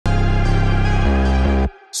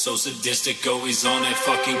So sadistic, always on that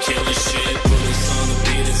fucking killer shit. Bullets on the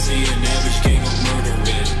beat and see an average gang of murder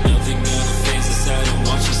it. Nothing gonna phase us out and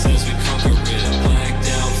watch us as we conquer it. Blacked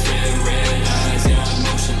out, fed, red eyes, yeah, I'm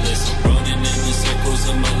motionless. I'm running in the circles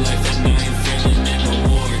of my life and I ain't feeling it no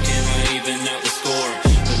more. Can I even out the score?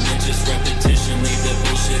 Religious repetition, leave that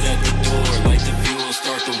bullshit at the door. Like the fuel,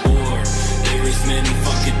 start the war. There is many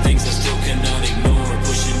fucking things I still cannot ignore.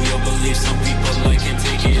 Pushing your beliefs, some people I can't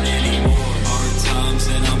take it anymore.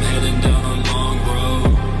 And I'm heading down a long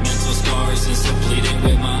road. Mental scars and still bleeding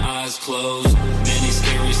with my eyes closed. Many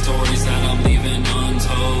scary stories that I'm leaving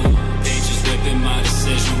untold. Pages ripping my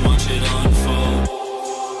decision, watch it unfold.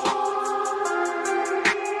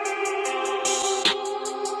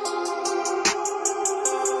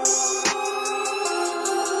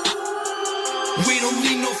 We don't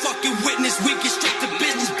need no fucking witness, we get straight to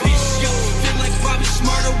business, bitch, yo. Feel like Bobby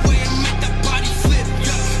Smarter way and make that body flip,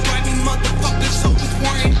 yo. Grimy motherfuckers always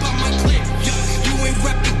worrying about my clip, yo. You ain't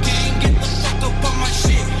rep the gang, get the fuck up on my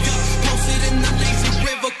shit, yo. Posted in the lazy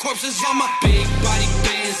river, corpses on my big body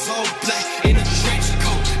bands, all black in a trench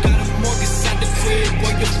coat. Got a morgue inside the crib,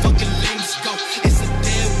 where your fucking limbs go. It's a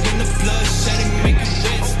dead when the blood shedding, making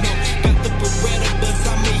red snow. Got the Beretta, but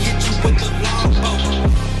I'ma hit you with the longbow.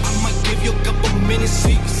 Give you a couple minutes so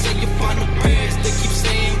you can say your final prayers. They keep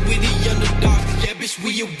saying we the underdog, yeah bitch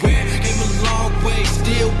we aware. Came a long way,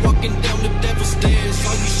 still walking down the devil's stairs.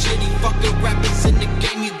 All you shitty fucking rappers in the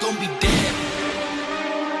game, you gon' be dead.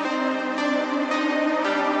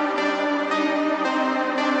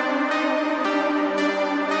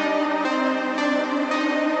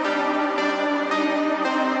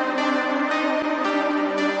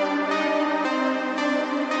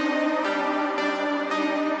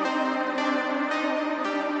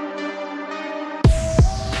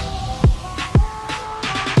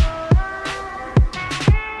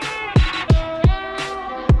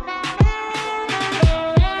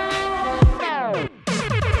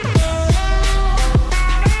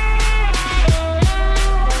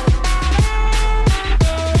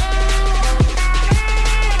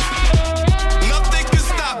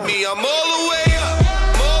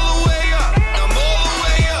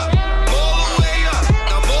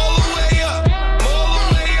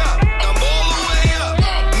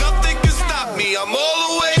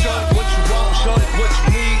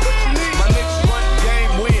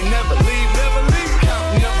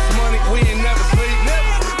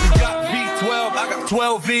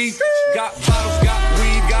 Got bottles, got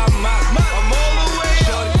weed, got my I'm all the way.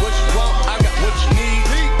 Shorty, what you want? I got what you need.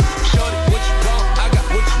 Shorty, what you want? I got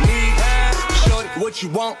what you need. Shorty, what you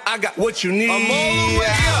want? I got what you need. I'm all the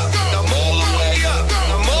way up. I'm all the way up.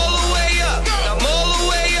 I'm all the way up. I'm all the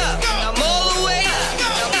way up. I'm all the way up.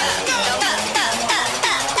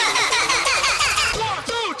 1,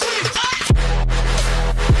 2, 3, 4.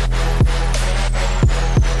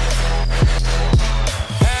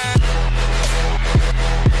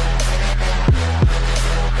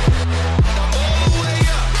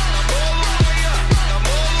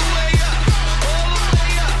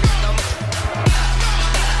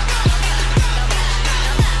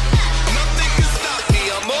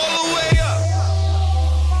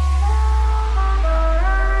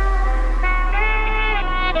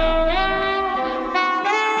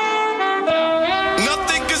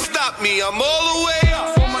 I'm all the way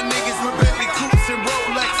up. For my niggas with Bentley coupes and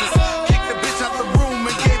Rolexes. Kicked the bitch out the room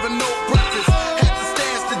and gave her no breakfast. Had to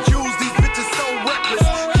stash the jewels, these bitches so reckless.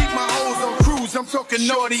 Keep my hoes on cruise, I'm talking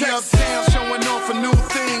naughty uptown, showing off for new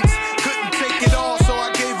things. Couldn't take it all, so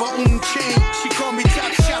I gave her chain. She called me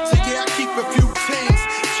top shot, so yeah, I keep a few things.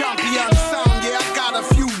 Champion sound, yeah, I got a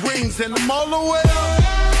few rings. And I'm all the way up.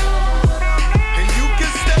 And you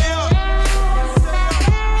can stay up.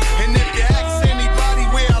 And if you ask anybody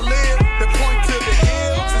where I live, point to the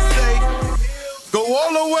hills and say, go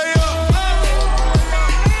all the way up.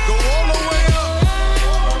 Go all the way up.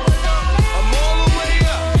 I'm all the way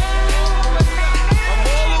up. I'm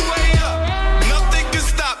all the way up. Nothing can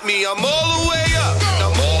stop me. I'm all the way up.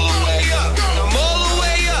 I'm all the way up. I'm all the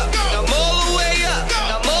way up. I'm all the way up.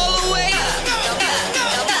 I'm all the way up.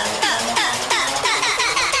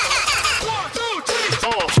 1, 2,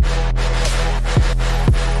 3, 4.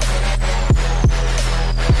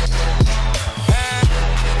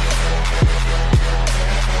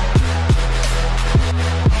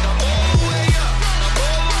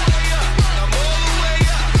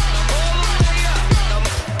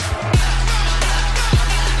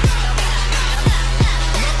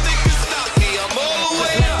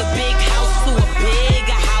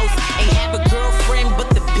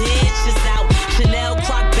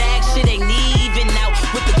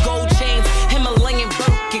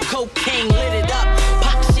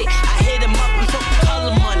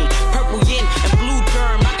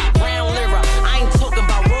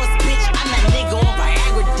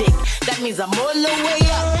 the way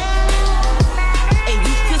up, and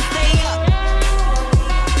you can stay up.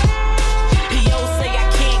 P.O. say I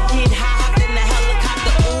can't get high, hopped in the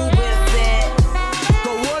helicopter, Uber said,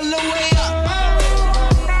 go all the way up,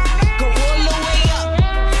 go all the way up.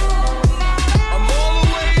 I'm all the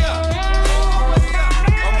way up.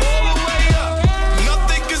 I'm all the way up.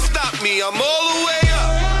 Nothing can stop me. I'm all the way up.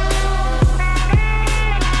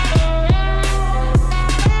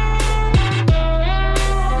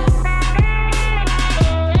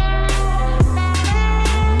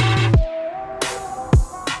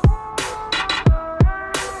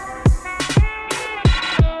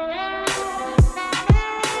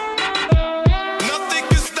 Nothing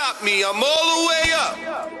can stop me. I'm all the way up.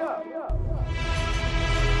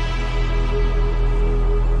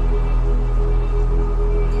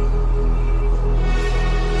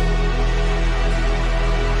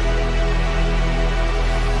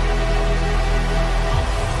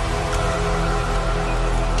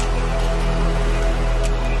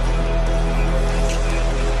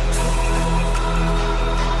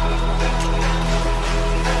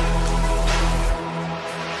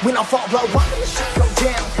 When I fall, blow up, this shit go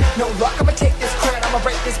down. No luck, I'ma take this crown, I'ma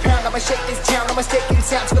break this pound, I'ma shake this town, I'ma staking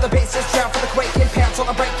sounds for the bass is drown, for the quaking pounds on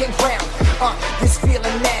the breaking ground. This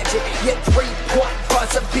feeling magic, yet 3-point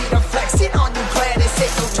buzz, a beat of flexing on you, glad it's it,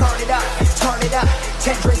 so turn it up,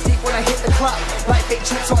 10 drinks deep when I hit the club. Life ain't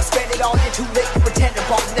cheap, so I spend it all, you're too late to pretend to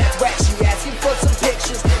ball, that's whack. She asking for some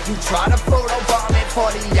pictures, you try to photo bomb it,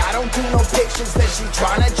 funny, I don't do no pictures, then she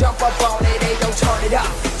trying to jump up on it, hey, don't turn it up,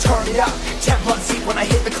 10 bucks deep when I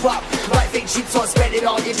hit the club. Life ain't cheap, so I spend it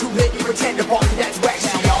all, you're too lit, you pretend to ball, that's whack. She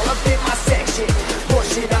all up in my section,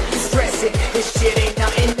 push it up, you stress it, this shit ain't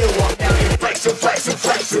nothing new, I'm down here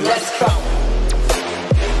flexing, let's go.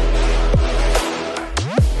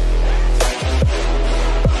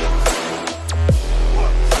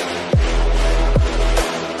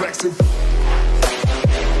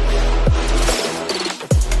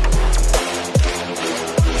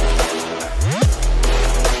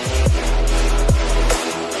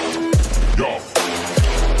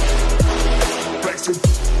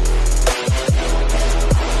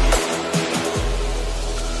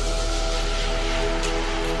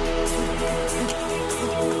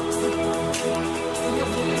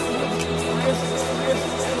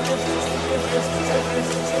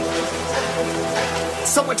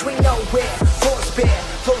 Somewhere between nowhere, force bear,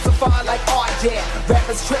 flows of fire like art, yeah.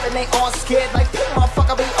 Rappers tripping, they all scared, like pick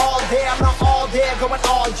motherfucker, be all there. I'm not all there, going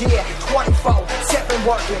all year. 24/7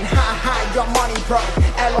 working, high, your money broke.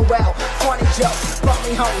 LOL, funny joke,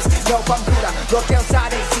 bummy hoes, no computer. Look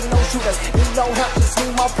outside, ain't see no shooters. Need no help, just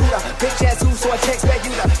need more Buddha. Bitch ass who, so I text back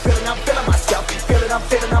you to feeling, I'm feeling myself. Feeling, I'm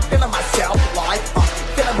feeling myself. Like,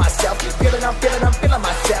 feeling myself. Feeling, I'm feeling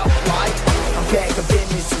myself. Like, I'm back to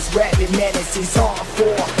business, is rapping menaces on 4.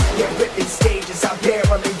 Yeah, ripping stages, I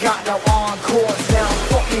barely got no encores. Now I'm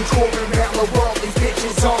fucking touring around the world, these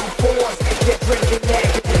bitches on 4s. Get drinking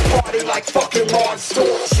negative, party like fucking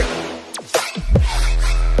monsters.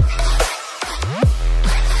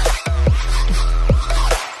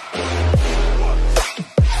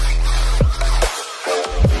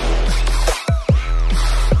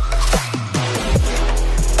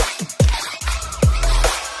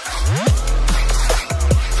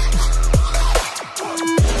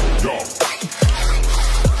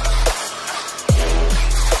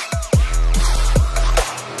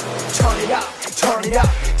 Turn it up,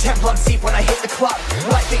 10 bucks deep when I hit the club.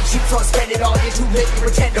 Life ain't cheap, so I spend it all, you're too lit, you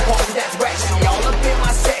pretend to ball, that's whack. She all up in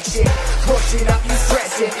my section, push it up, you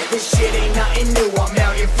stress it. This shit ain't nothing new, I'm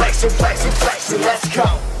out here flexing, let's go.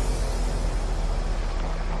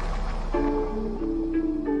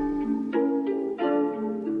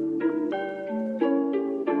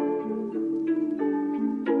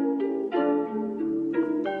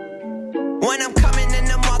 When I'm coming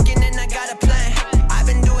and I'm walking and I got a plan. I've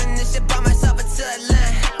been doing this shit by myself until I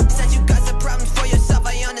land. Said you got some problems for yourself,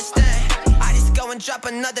 I understand. I just go and drop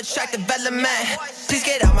another track development. Please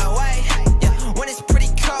get out my